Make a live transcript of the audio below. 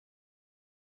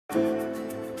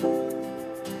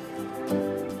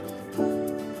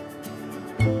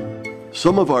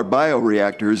Some of our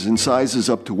bioreactors in sizes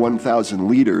up to 1,000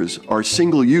 liters are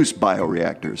single-use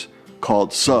bioreactors,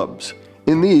 called subs.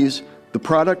 In these, the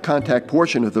product contact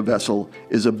portion of the vessel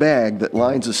is a bag that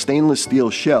lines a stainless steel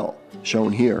shell,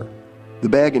 shown here. The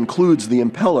bag includes the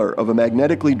impeller of a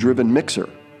magnetically driven mixer.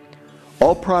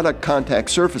 All product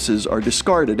contact surfaces are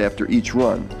discarded after each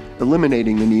run,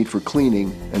 eliminating the need for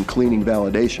cleaning and cleaning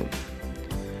validation.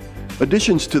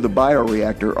 Additions to the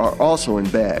bioreactor are also in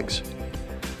bags.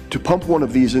 To pump one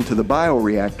of these into the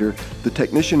bioreactor, the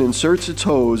technician inserts its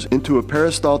hose into a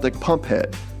peristaltic pump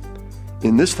head.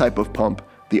 In this type of pump,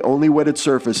 the only wetted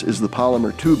surface is the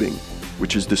polymer tubing,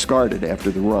 which is discarded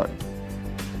after the run.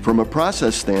 From a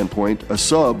process standpoint, a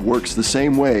sub works the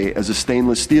same way as a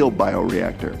stainless steel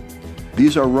bioreactor.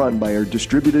 These are run by our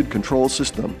distributed control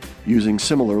system using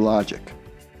similar logic.